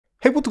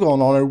Hey, what's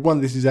going on everyone,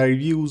 this is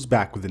iReviews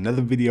back with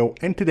another video,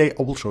 and today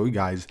I will show you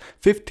guys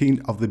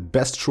 15 of the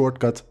best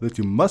shortcuts that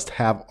you must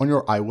have on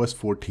your iOS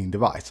 14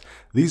 device.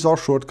 These are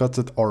shortcuts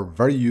that are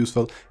very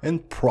useful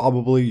and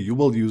probably you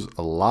will use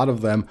a lot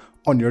of them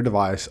on your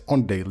device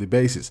on a daily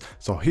basis.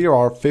 So here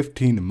are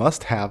 15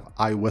 must-have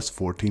iOS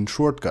 14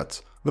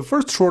 shortcuts. The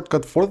first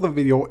shortcut for the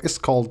video is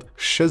called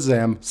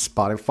Shazam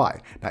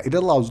Spotify. Now it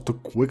allows you to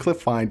quickly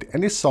find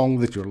any song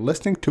that you're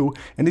listening to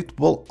and it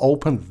will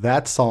open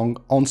that song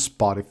on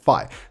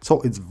Spotify.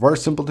 So it's very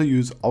simple to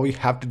use. All you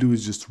have to do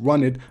is just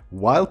run it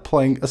while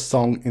playing a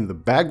song in the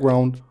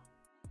background.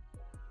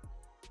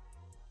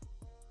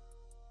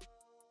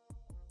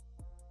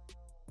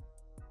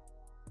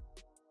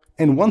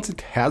 And once it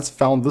has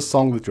found the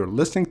song that you're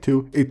listening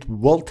to, it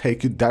will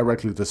take you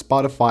directly to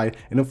Spotify,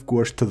 and of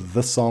course to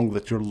the song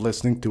that you're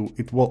listening to,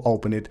 it will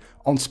open it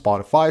on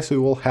Spotify, so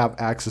you will have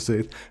access to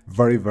it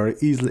very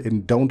easily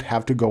and don't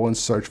have to go and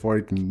search for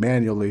it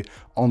manually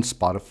on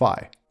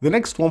Spotify. The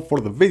next one for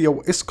the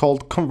video is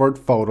called Convert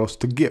Photos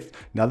to GIF.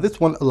 Now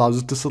this one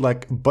allows you to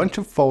select a bunch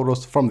of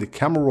photos from the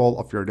camera roll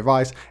of your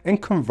device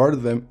and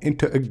convert them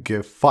into a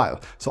GIF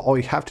file. So all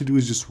you have to do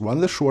is just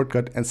run the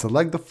shortcut and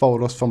select the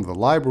photos from the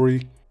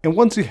library. And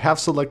once you have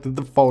selected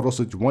the photos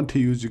that you want to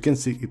use, you can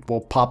see it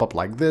will pop up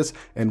like this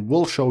and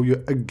will show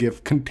you a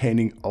GIF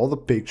containing all the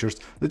pictures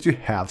that you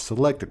have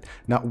selected.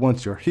 Now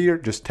once you're here,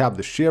 just tap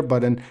the share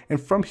button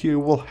and from here you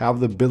will have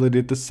the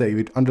ability to save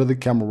it under the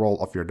camera roll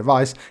of your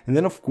device, and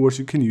then of course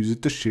you can use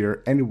it to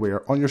share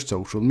anywhere on your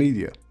social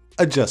media.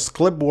 Adjust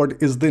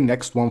Clipboard is the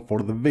next one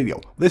for the video.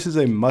 This is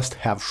a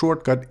must-have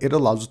shortcut. It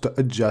allows you to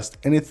adjust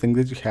anything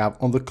that you have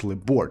on the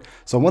clipboard.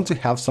 So once you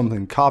have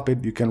something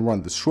copied, you can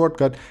run this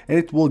shortcut and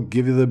it will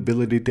give you the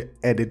ability to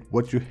edit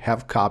what you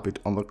have copied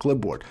on the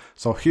clipboard.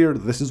 So here,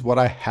 this is what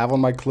I have on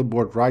my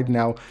clipboard right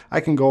now.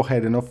 I can go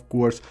ahead and of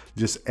course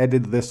just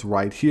edit this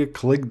right here,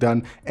 click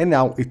done, and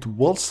now it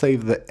will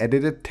save the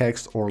edited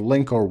text or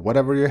link or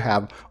whatever you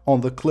have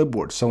on the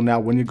clipboard. So now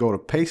when you go to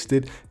paste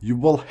it, you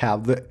will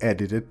have the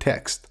edited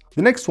text.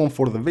 The next one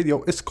for the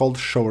video is called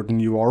shorten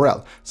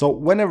URL. So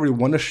whenever you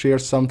want to share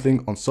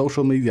something on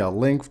social media, a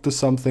link to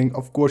something,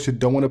 of course you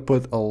don't want to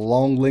put a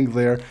long link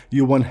there,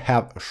 you want to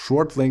have a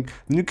short link,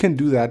 then you can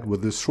do that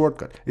with this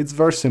shortcut. It's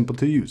very simple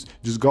to use.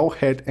 Just go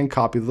ahead and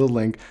copy the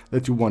link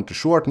that you want to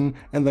shorten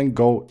and then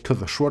go to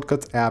the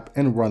Shortcuts app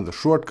and run the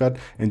shortcut,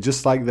 and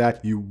just like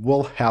that you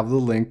will have the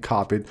link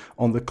copied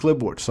on the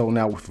clipboard. So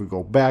now if we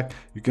go back,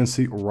 you can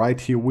see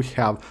right here we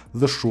have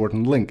the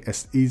shortened link.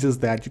 As easy as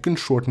that, you can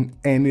shorten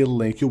any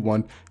link you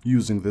want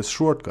using this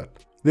shortcut.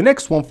 The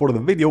next one for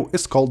the video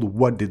is called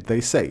What Did They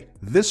Say?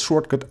 This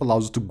shortcut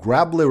allows you to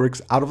grab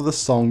lyrics out of the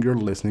song you're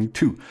listening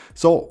to.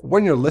 So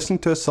when you're listening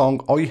to a song,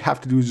 all you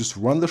have to do is just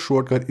run the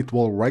shortcut, it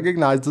will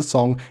recognize the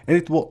song and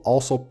it will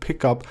also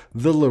pick up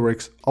the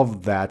lyrics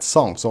of that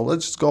song. So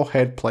let's just go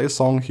ahead, play a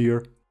song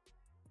here.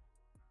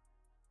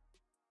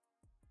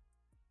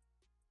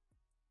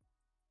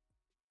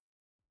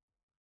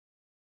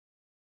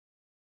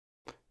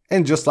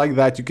 And just like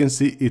that, you can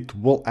see it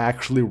will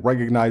actually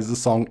recognize the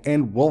song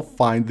and will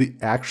find the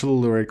actual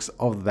lyrics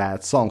of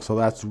that song. So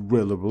that's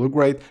really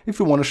great. If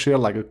you want to share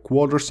like a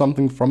quote or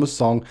something from a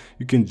song,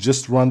 you can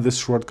just run this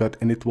shortcut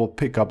and it will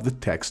pick up the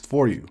text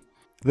for you.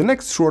 The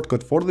next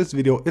shortcut for this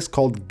video is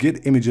called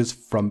Get Images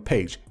from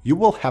Page. You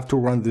will have to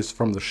run this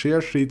from the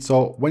share sheet,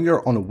 so when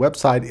you're on a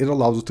website, it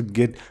allows you to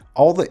get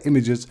all the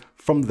images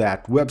from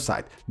that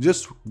website.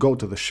 Just go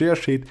to the share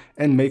sheet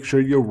and make sure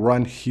you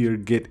run here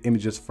Get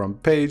Images from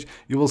Page.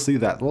 You will see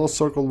that little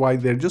circle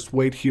right there. Just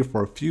wait here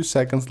for a few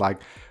seconds,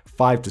 like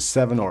 5 to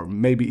 7 or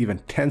maybe even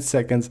 10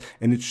 seconds,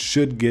 and it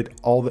should get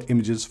all the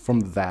images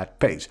from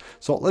that page.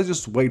 So let's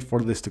just wait for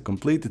this to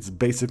complete. It's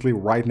basically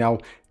right now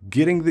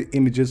getting the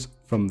images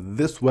from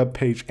this web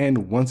page, and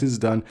once it's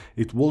done,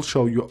 it will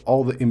show you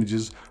all the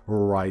images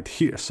right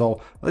here.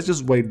 So let's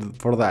just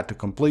wait for that to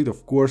complete.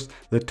 Of course,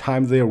 the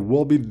time there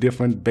will be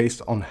different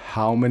based on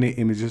how many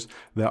images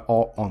there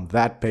are on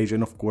that page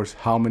and of course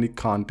how many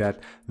content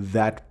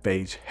that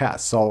page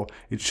has. So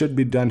it should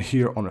be done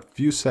here on a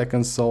few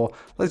seconds, so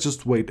let's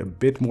just wait a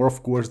bit more.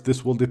 Of course,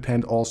 this will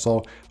depend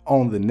also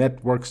on the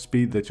network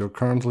speed that you're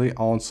currently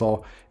on,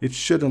 so it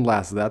shouldn't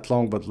last that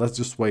long, but let's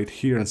just wait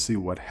here and see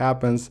what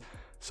happens.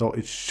 So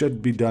it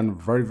should be done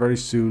very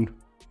soon.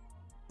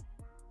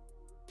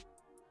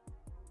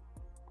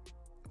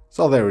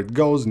 So there it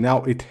goes.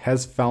 Now it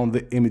has found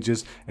the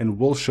images and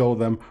will show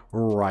them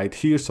right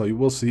here. So you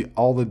will see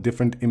all the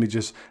different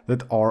images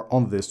that are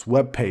on this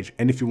web page.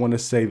 And if you want to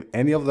save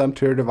any of them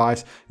to your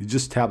device, you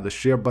just tap the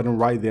share button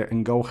right there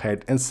and go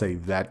ahead and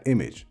save that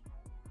image.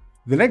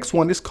 The next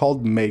one is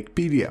called Make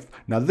PDF.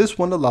 Now this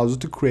one allows you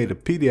to create a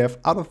PDF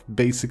out of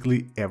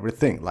basically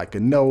everything, like a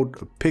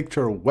note, a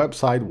picture, a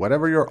website,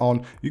 whatever you're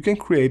on, you can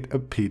create a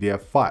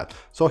PDF file.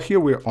 So here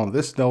we're on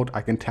this note,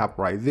 I can tap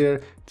right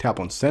there,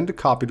 tap on send to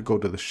copy to go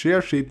to the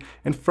share sheet,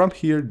 and from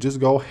here just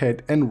go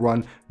ahead and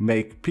run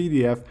Make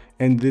PDF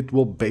and it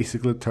will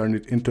basically turn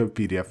it into a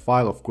PDF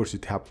file. Of course, you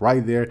tap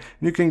right there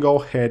and you can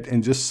go ahead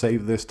and just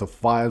save this to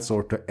Files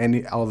or to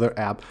any other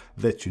app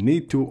that you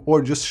need to,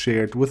 or just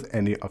share it with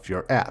any of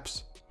your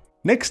apps.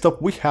 Next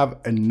up, we have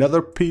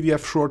another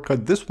PDF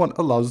shortcut. This one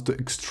allows you to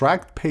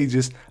extract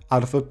pages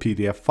out of a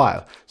PDF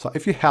file. So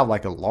if you have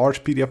like a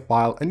large PDF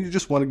file and you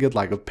just want to get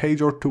like a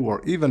page or two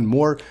or even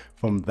more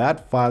from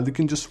that file, you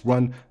can just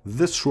run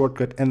this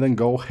shortcut and then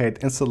go ahead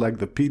and select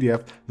the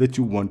PDF that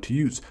you want to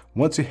use.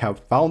 Once you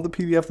have found the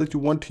PDF that you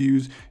want to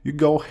use, you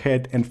go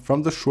ahead and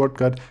from the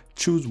shortcut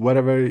choose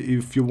whatever.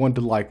 If you want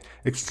to like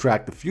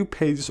extract a few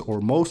pages or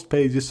most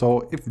pages,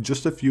 so if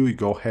just a few, you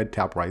go ahead,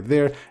 tap right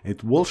there,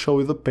 it will show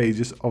you the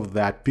pages of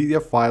that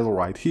PDF file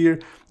right here.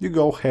 You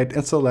go ahead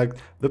and select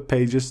the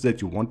pages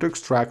that you want to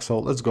extract. So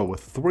let's go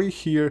with 3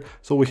 here.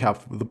 So we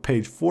have the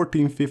page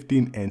 14,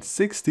 15 and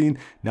 16.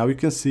 Now you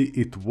can see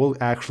it will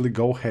actually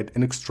go ahead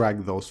and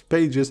extract those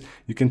pages.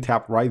 You can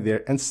tap right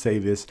there and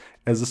save this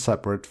as a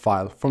separate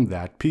file from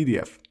that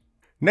PDF.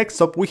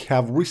 Next up, we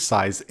have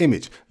Resize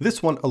Image.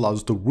 This one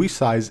allows you to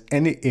resize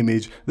any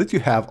image that you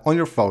have on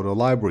your photo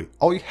library.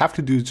 All you have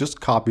to do is just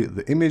copy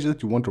the image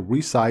that you want to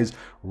resize,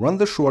 run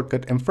the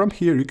shortcut, and from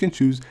here you can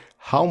choose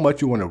how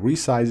much you want to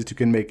resize it. You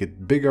can make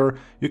it bigger,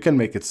 you can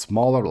make it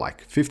smaller,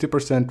 like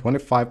 50%,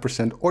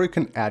 25%, or you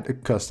can add a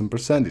custom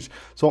percentage.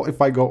 So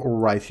if I go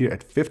right here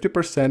at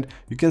 50%,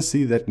 you can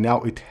see that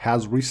now it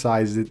has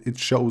resized it. It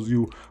shows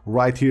you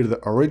right here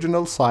the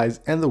original size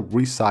and the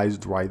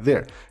resized right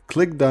there.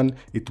 Click done,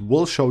 it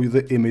will show you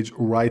the image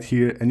right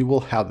here, and you will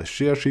have the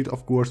share sheet.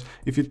 Of course,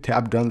 if you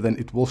tap done, then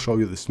it will show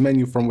you this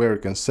menu from where you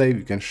can save,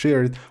 you can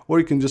share it, or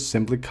you can just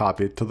simply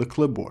copy it to the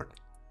clipboard.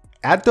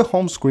 Add to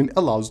home screen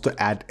allows you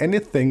to add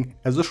anything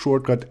as a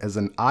shortcut as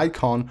an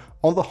icon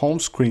on the home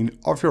screen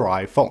of your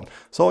iPhone.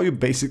 So you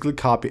basically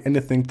copy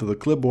anything to the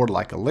clipboard,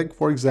 like a link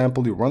for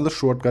example, you run the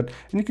shortcut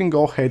and you can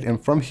go ahead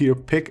and from here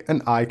pick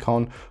an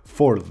icon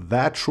for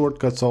that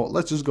shortcut. So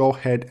let's just go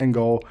ahead and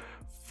go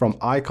from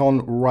icon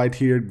right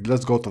here.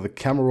 Let's go to the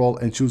camera roll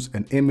and choose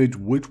an image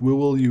which we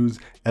will use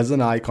as an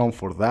icon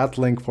for that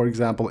link, for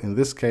example, in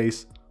this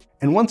case.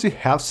 And once you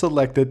have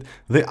selected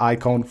the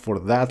icon for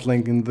that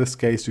link, in this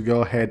case, you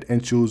go ahead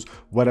and choose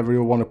whatever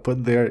you want to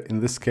put there. In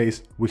this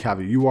case, we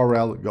have a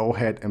URL. Go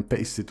ahead and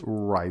paste it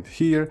right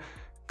here.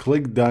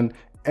 Click done.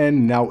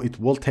 And now it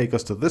will take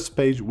us to this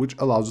page, which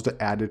allows you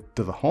to add it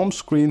to the home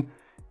screen.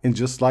 And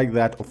just like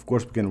that, of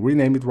course, we can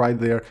rename it right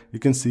there. You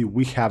can see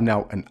we have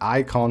now an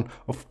icon,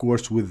 of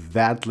course, with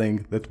that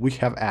link that we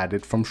have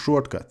added from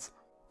shortcuts.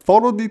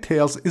 Photo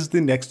details is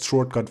the next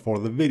shortcut for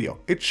the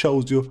video. It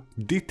shows you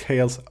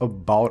details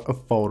about a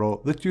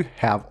photo that you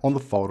have on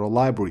the photo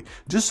library.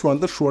 Just run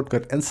the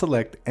shortcut and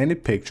select any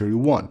picture you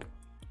want.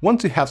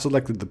 Once you have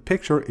selected the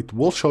picture, it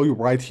will show you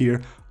right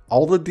here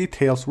all the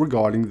details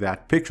regarding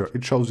that picture.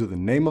 It shows you the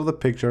name of the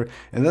picture,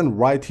 and then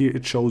right here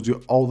it shows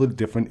you all the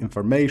different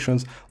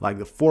informations like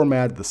the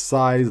format, the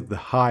size, the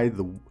height,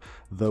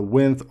 the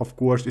width. Of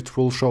course, it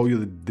will show you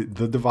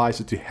the device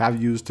that you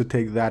have used to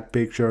take that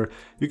picture.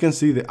 You can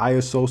see the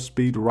ISO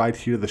speed right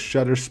here, the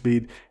shutter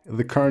speed,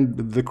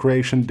 the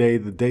creation date,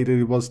 the date that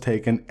it was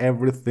taken.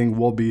 Everything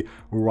will be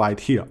right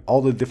here.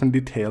 All the different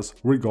details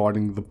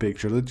regarding the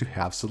picture that you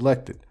have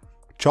selected.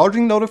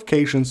 Charging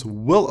notifications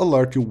will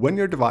alert you when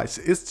your device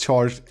is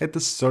charged at a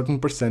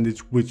certain percentage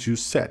which you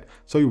set.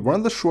 So you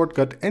run the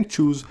shortcut and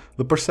choose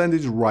the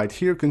percentage right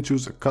here. You can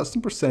choose a custom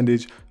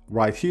percentage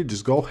right here.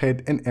 Just go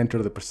ahead and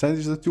enter the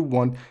percentage that you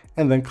want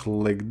and then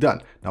click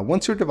done. Now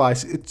once your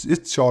device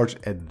is charged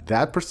at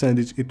that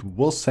percentage, it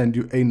will send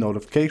you a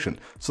notification.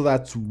 So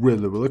that's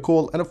really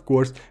cool, and of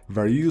course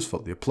very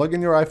useful. You plug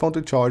in your iPhone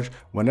to charge.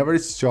 Whenever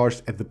it's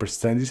charged at the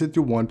percentage that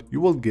you want,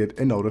 you will get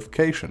a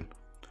notification.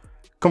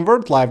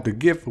 Convert Live to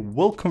GIF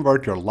will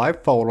convert your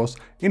live photos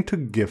into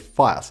GIF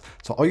files.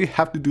 So all you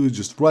have to do is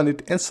just run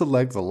it and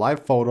select the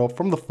live photo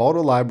from the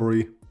photo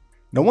library.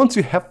 Now once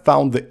you have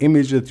found the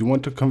image that you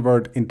want to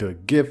convert into a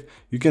GIF,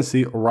 you can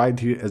see right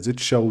here as it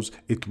shows,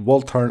 it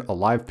will turn a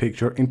live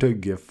picture into a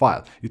GIF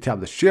file. You tap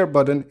the share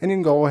button and you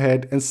can go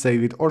ahead and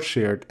save it or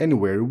share it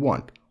anywhere you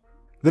want.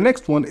 The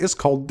next one is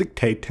called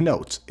Dictate to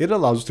Notes. It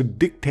allows you to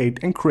dictate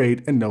and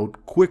create a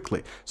note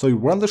quickly. So you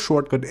run the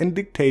shortcut and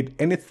dictate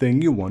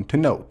anything you want to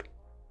note.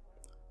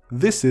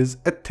 This is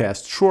a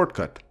test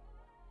shortcut.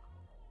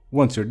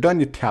 Once you're done,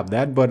 you tap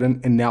that button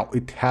and now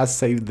it has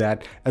saved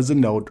that as a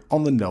note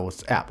on the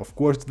Notes app. Of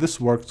course, this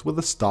works with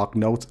the stock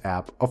Notes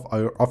app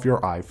of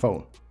your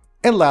iPhone.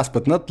 And last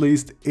but not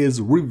least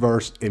is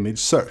Reverse Image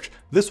Search.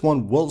 This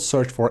one will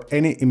search for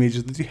any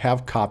images that you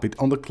have copied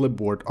on the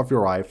clipboard of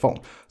your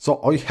iPhone. So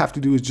all you have to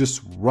do is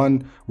just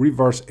run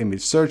Reverse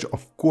Image Search,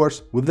 of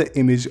course, with the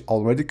image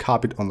already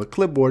copied on the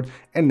clipboard,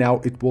 and now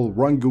it will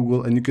run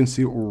Google, and you can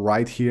see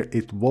right here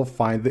it will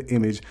find the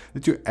image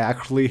that you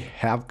actually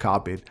have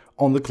copied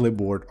on the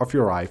clipboard of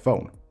your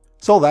iPhone.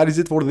 So that is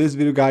it for this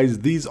video, guys.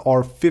 These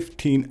are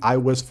 15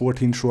 iOS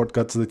 14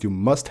 shortcuts that you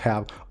must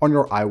have on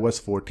your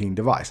iOS 14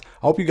 device.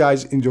 I hope you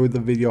guys enjoyed the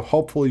video.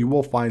 Hopefully you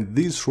will find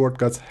these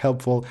shortcuts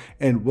helpful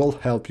and will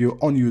help you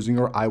on using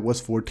your iOS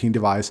 14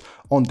 device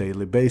on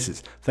daily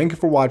basis. Thank you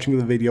for watching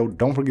the video.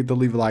 Don't forget to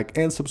leave a like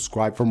and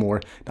subscribe for more.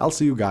 And I'll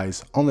see you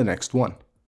guys on the next one.